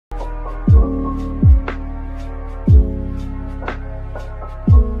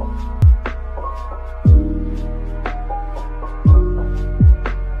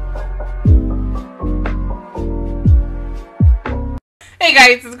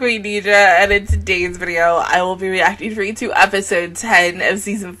Hey guys, it's Queendija, and in today's video, I will be reacting to episode 10 of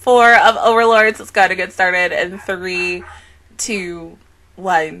season 4 of Overlord. So let's go to get started in 3, 2,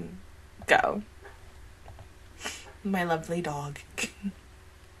 1, go. My lovely dog.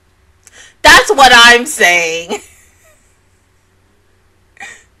 That's what I'm saying.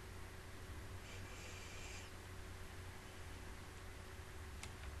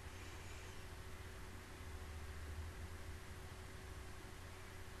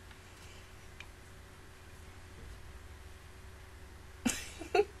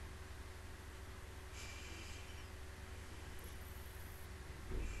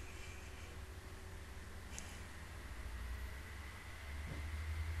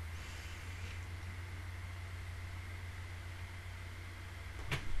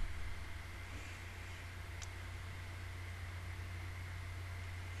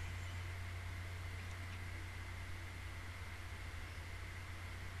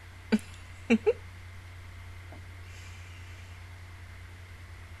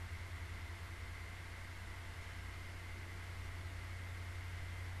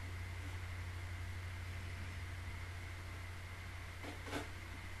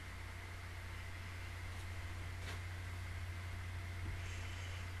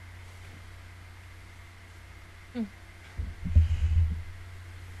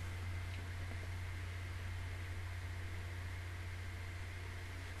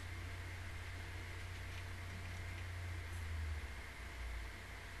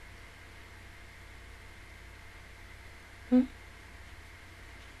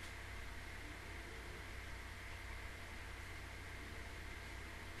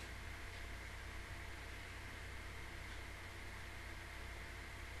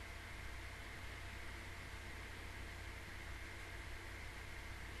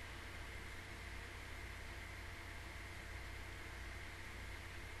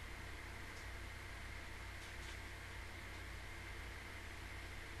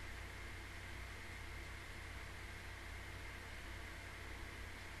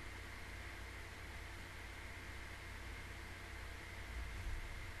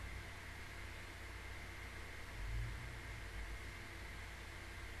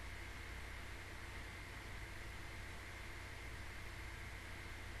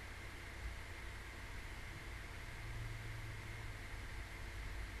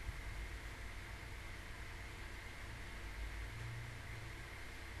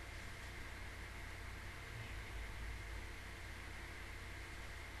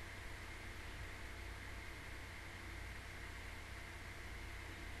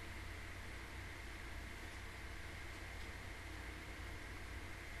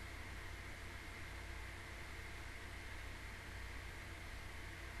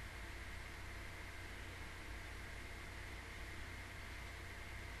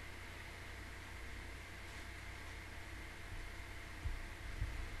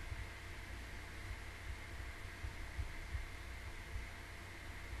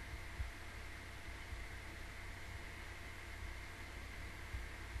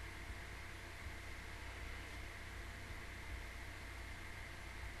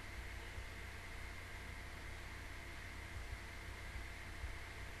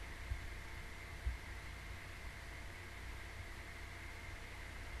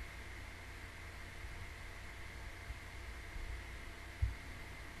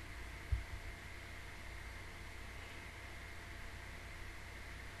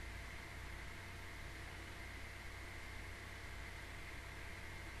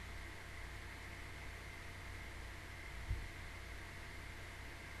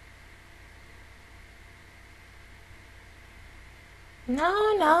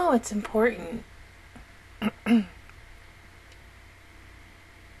 No, it's important.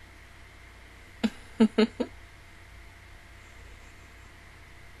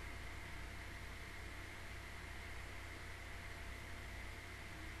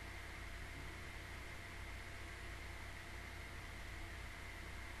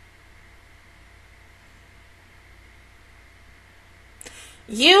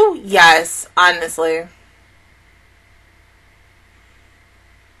 Yes, honestly.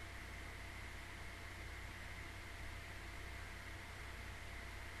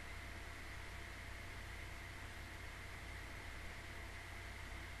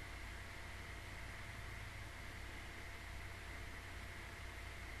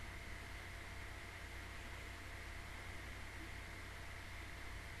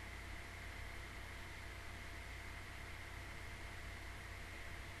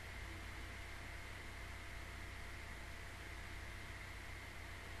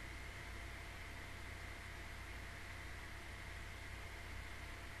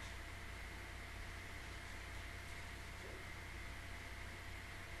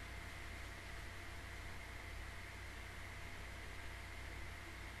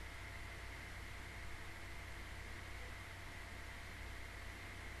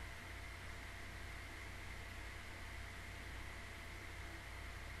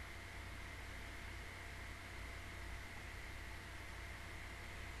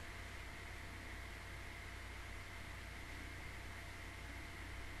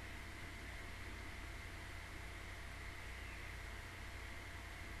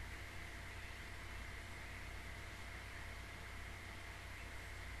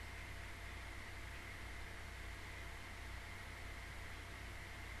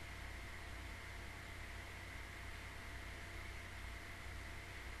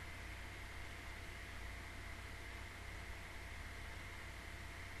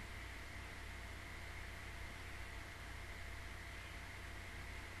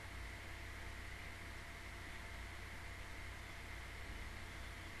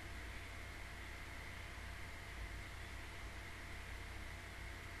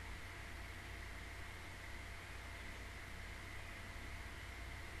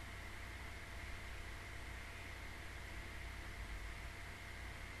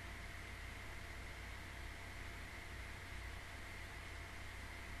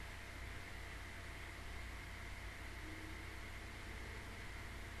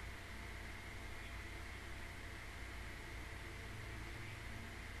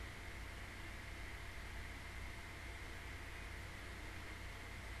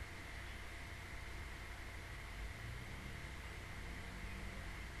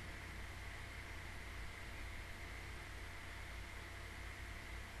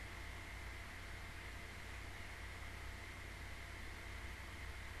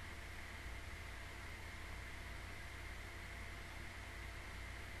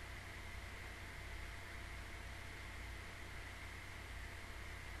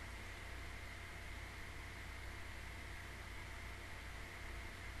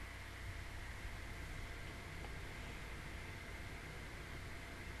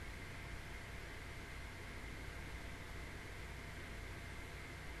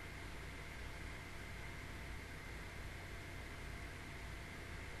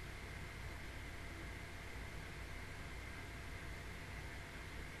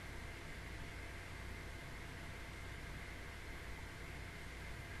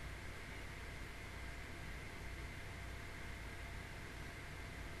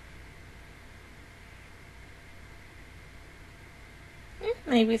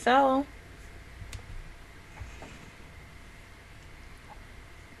 Maybe so.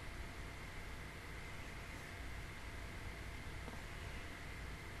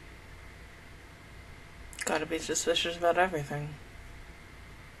 Gotta be suspicious about everything.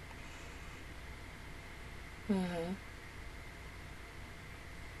 Mm-hmm.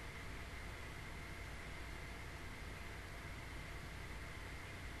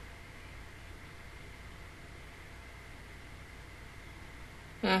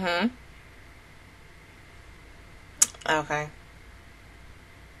 Mm-hmm. Okay.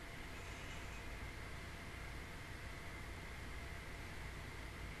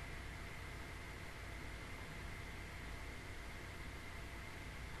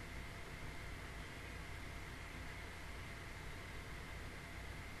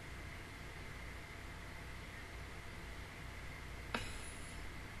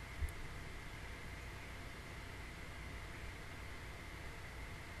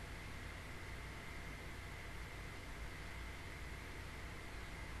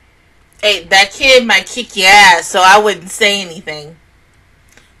 Hey, that kid might kick your ass, so I wouldn't say anything.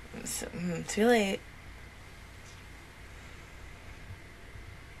 So, too late.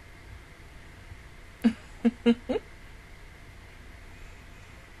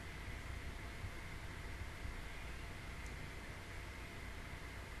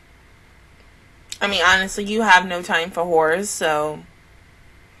 I mean, honestly, you have no time for whores, so...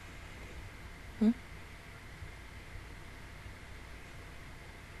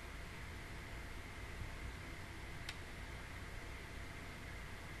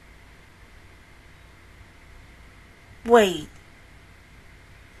 Wait.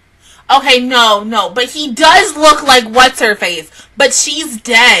 Okay, no, but he does look like what's-her-face, but she's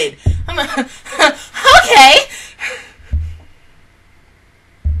dead. Okay.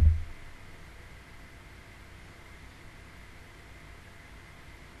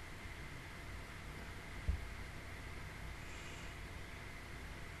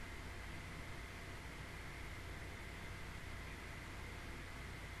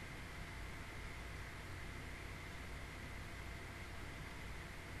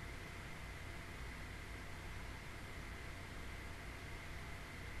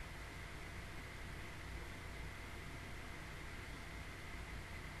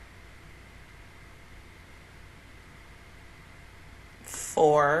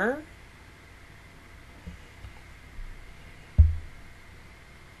 Four.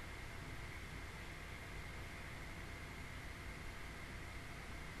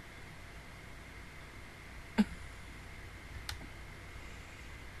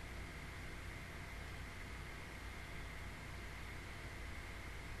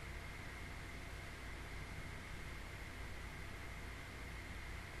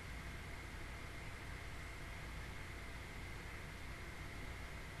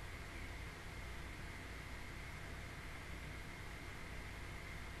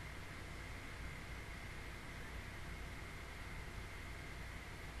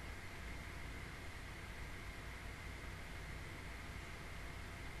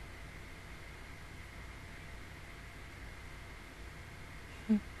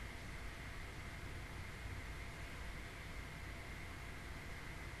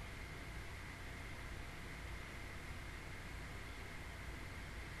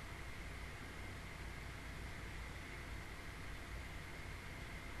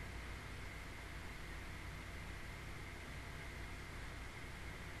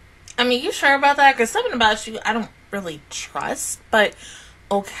 I mean, you sure about that? Because something about you I don't really trust, but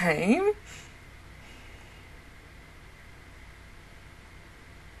okay.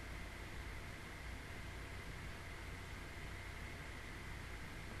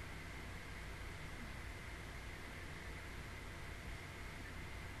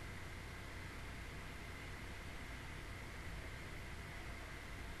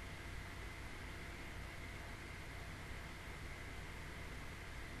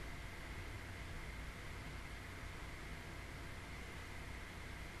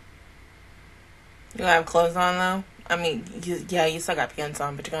 You have clothes on, though? I mean, yeah, you still got pants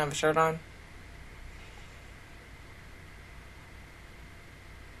on, but you gonna have a shirt on?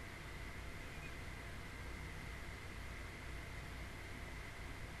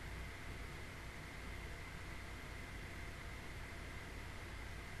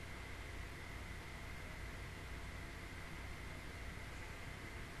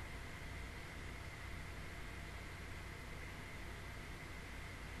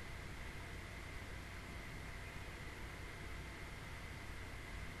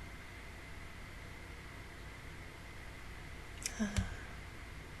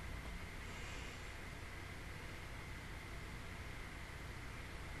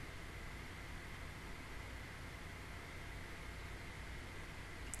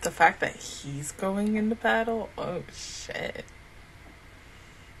 The fact that he's going into battle? Oh, shit.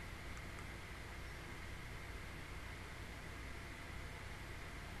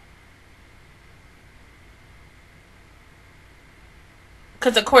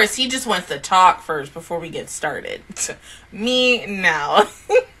 Because, of course, he just wants to talk first before we get started. Me, now.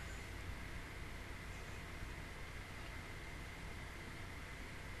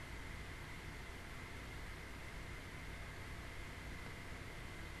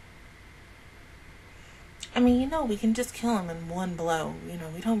 I mean, you know, we can just kill him in one blow. You know,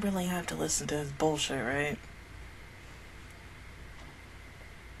 we don't really have to listen to his bullshit, right?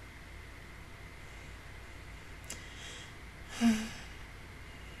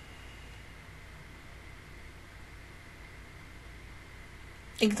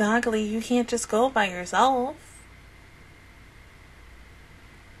 Exactly. You can't just go by yourself.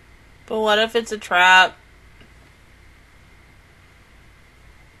 But what if it's a trap?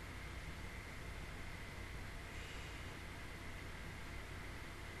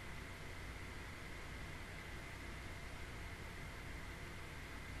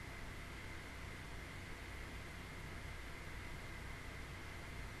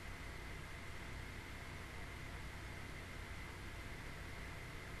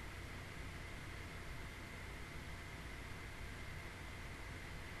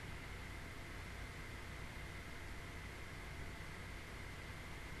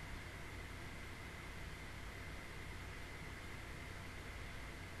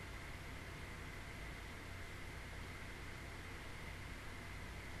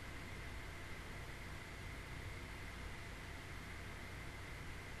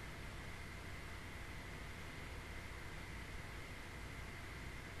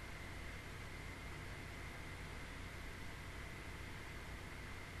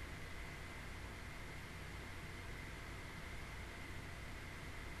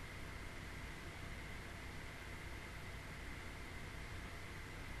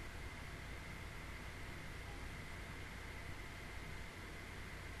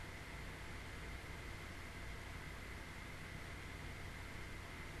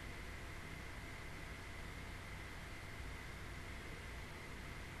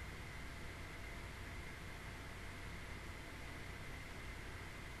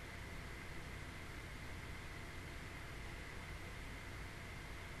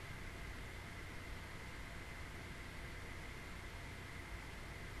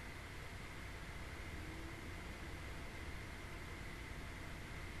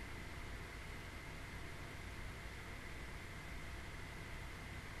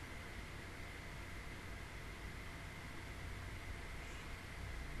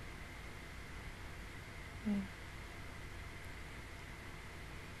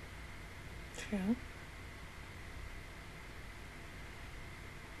 True.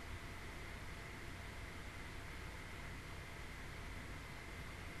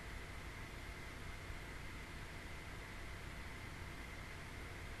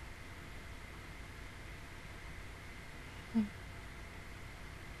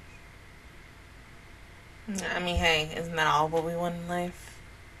 I mean, hey, isn't that all what we want in life?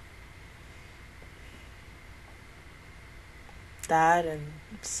 That and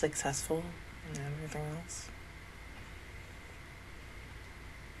successful and everything else.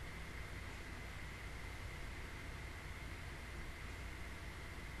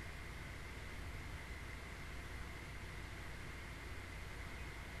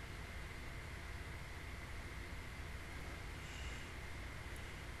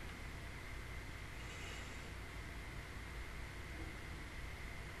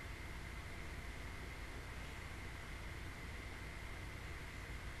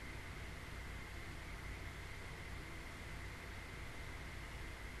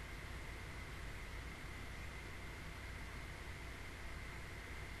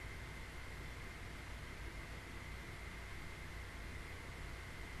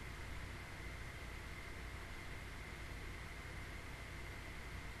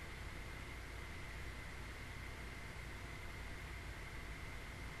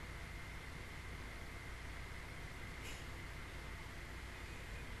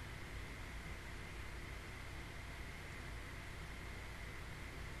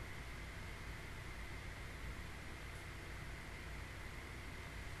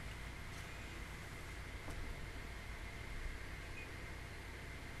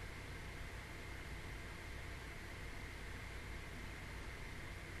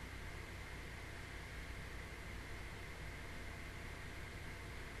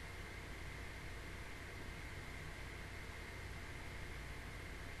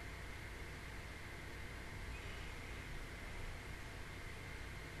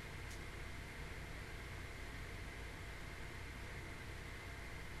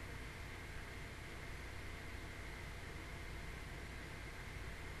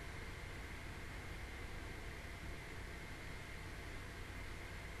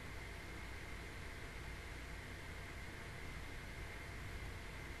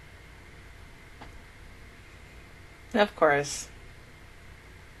 Of course.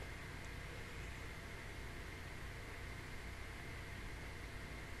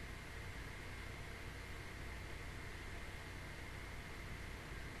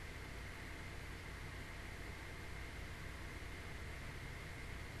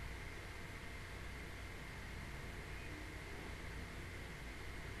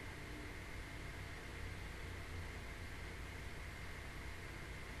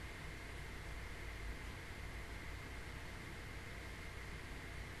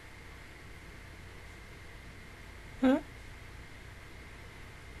 Hmm?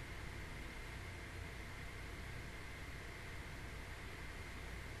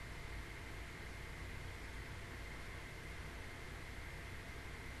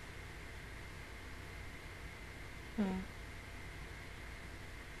 Hmm.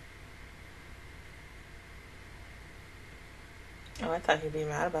 Oh, I thought he'd be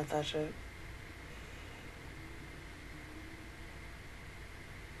mad about that shit.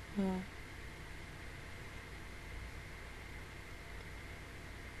 Hmm.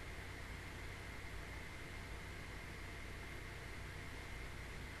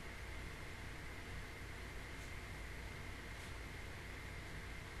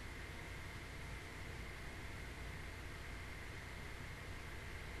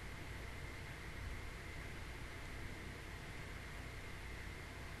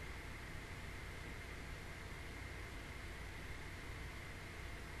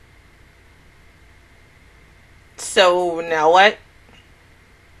 So now what?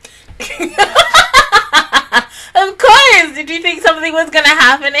 Of course! Did you think something was gonna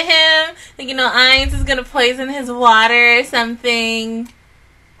happen to him? Like, you know, Ainz is gonna poison his water or something.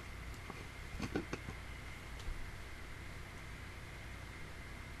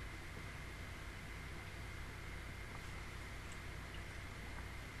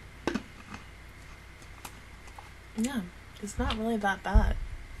 Yeah, it's not really that bad.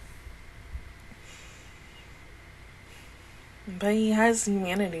 But he has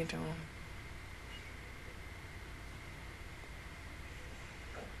humanity to him.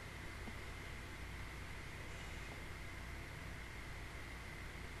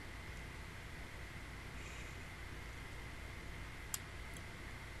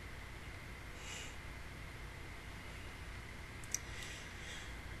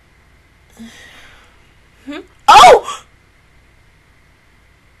 Hmm? Oh!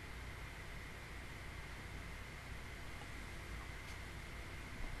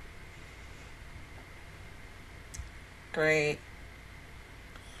 Great.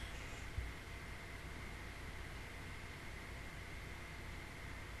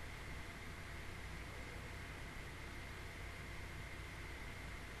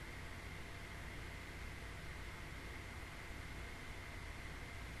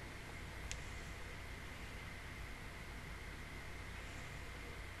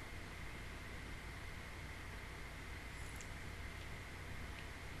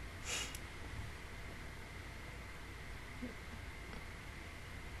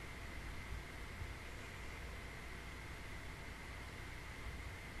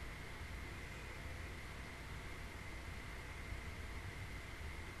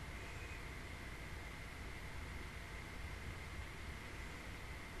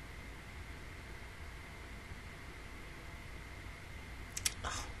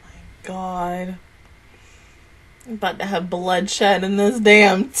 God. I'm about to have bloodshed in this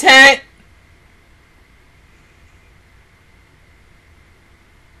damn tent.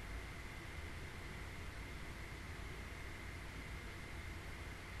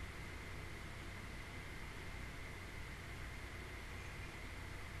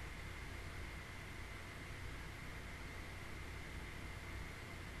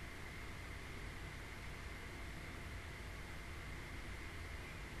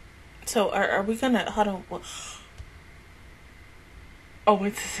 So are we gonna, hold on. Oh,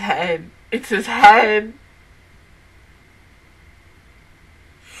 it's his head. It's his head.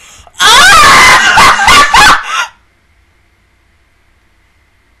 Ah!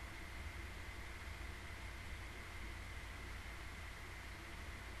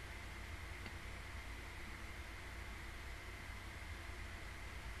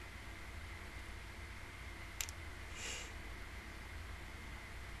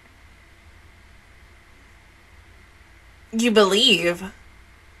 You believe?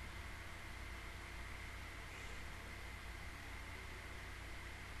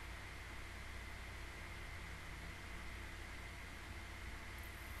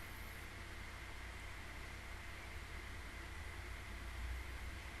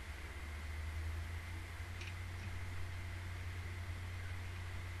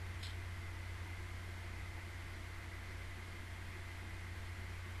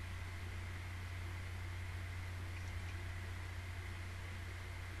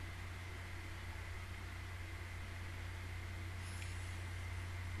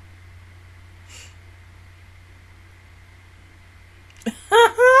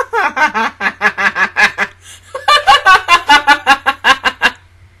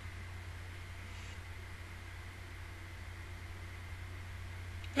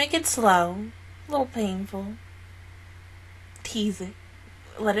 slow, a little painful. Tease it.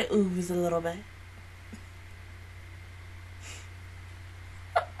 Let it ooze a little bit.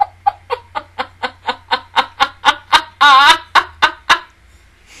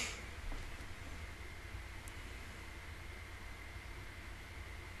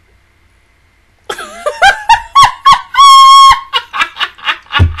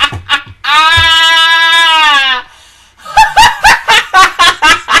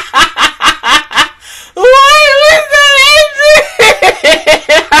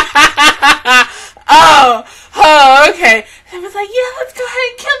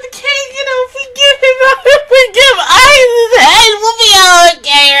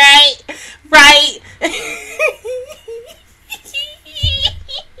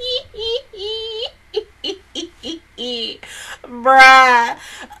 Bruh.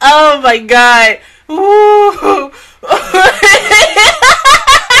 Oh my god. Ooh.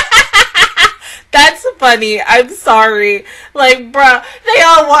 That's funny. I'm sorry. Like, bruh, they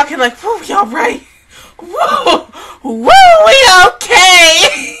all walking like, whoa, y'all right? Whoa, whoa, we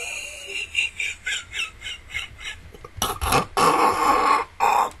okay?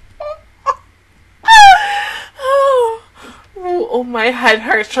 Oh, my head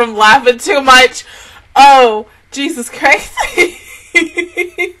hurts from laughing too much. Oh, Jesus Christ.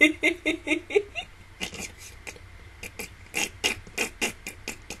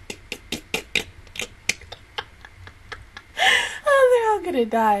 Oh, they're all gonna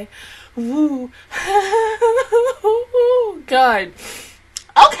die. Woo. God.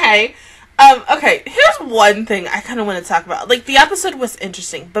 Okay. Okay, here's one thing I kind of want to talk about. Like, the episode was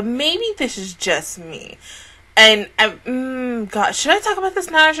interesting, but maybe this is just me. And, God, should I talk about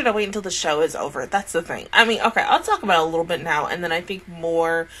this now or should I wait until the show is over? That's the thing. I mean, okay, I'll talk about it a little bit now, and then I think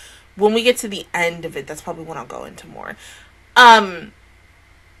more, when we get to the end of it, that's probably when I'll go into more.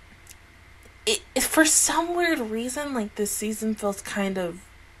 For some weird reason, like, this season feels kind of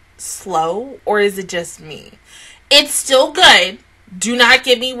slow, or is it just me? It's still good. Do not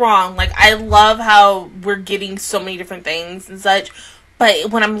get me wrong. Like, I love how we're getting so many different things and such.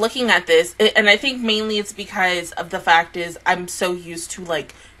 But when I'm looking at this, and I think mainly it's because of the fact is I'm so used to,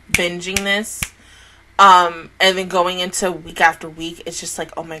 like, binging this. And then going into week after week, it's just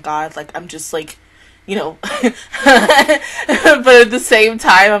like, oh my god, like, I'm just, like, you know. But at the same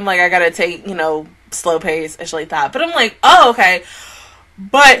time, I'm like, I gotta take, you know, slow pace and shit like that. But I'm like, oh, okay.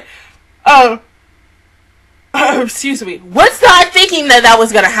 But, excuse me, was not thinking that that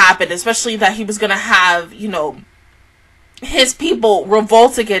was gonna happen, especially that he was gonna have, you know, his people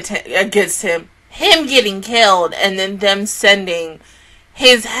revolt against him, him getting killed, and then them sending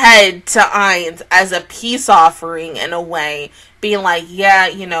his head to Ainz as a peace offering in a way, being like, yeah,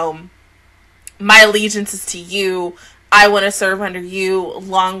 you know, my allegiance is to you, I want to serve under you,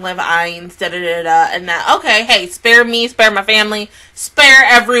 long live Ainz, da-da-da-da, and that, okay, hey, spare me, spare my family, spare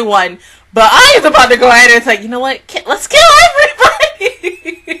everyone. But I was about to go ahead and it's like, you know what? Let's kill everybody!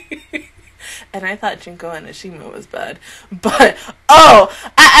 And I thought Junko and Ashima was bad. But,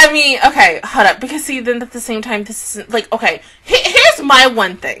 I mean, okay, hold up. Because, see, then at the same time, this isn't, like, okay. Here's my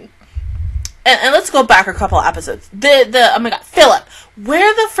one thing. And let's go back a couple episodes. Oh my god, Philip.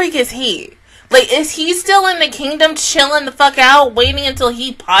 Where the freak is he? Like, is he still in the kingdom chilling the fuck out, waiting until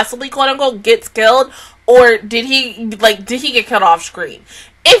he possibly, quote-unquote, gets killed? Or did he get killed off screen?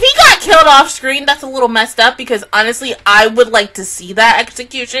 If he got killed off screen, that's a little messed up, because honestly, I would like to see that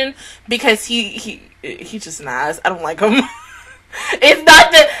execution, because he's just an ass. I don't like him. It's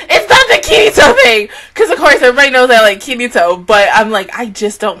not the Kirito thing, because of course everybody knows I like Kirito, but I'm like, I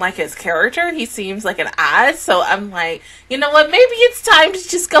just don't like his character. He seems like an ass, so I'm like, you know what, maybe it's time to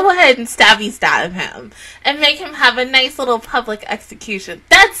just go ahead and stab him, and make him have a nice little public execution.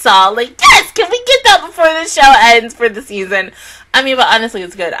 That's all. Like, yes, can we get that before the show ends for the season? I mean, but honestly,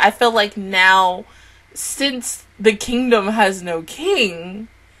 it's good. I feel like now, since the kingdom has no king,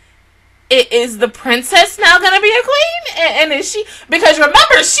 is the princess now gonna be a queen? And is she? Because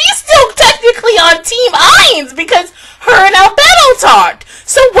remember, she's still technically on Team Ainz because her and Albedo talked.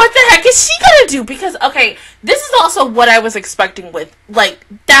 So what the heck is she gonna do? Because, okay, this is also what I was expecting with, like,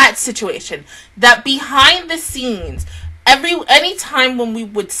 that situation. That behind the scenes, any time when we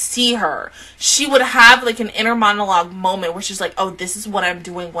would see her, she would have, like, an inner monologue moment where she's like, oh, this is what I'm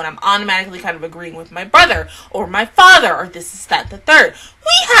doing when I'm automatically kind of agreeing with my brother or my father, or this is that, the third.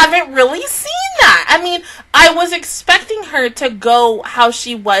 We haven't really seen that. I mean, I was expecting her to go how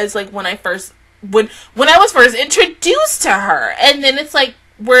she was, like, when I was first introduced to her, and then it's like,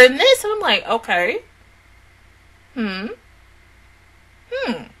 we're in this, and I'm like, okay.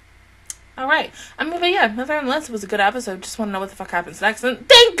 Alright. I mean, but yeah, other than this, it was a good episode. Just want to know what the fuck happens next. And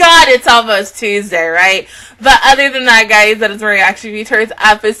thank God it's almost Tuesday, right? But other than that, guys, that is my reaction to towards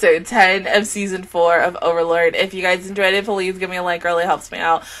episode 10 of season 4 of Overlord. If you guys enjoyed it, please give me a like. It really helps me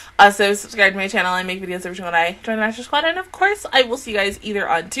out. Also, subscribe to my channel. I make videos every time when I join the Master Squad. And of course, I will see you guys either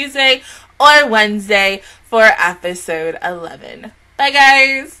on Tuesday or Wednesday for episode 11. Bye,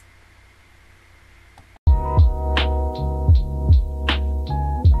 guys!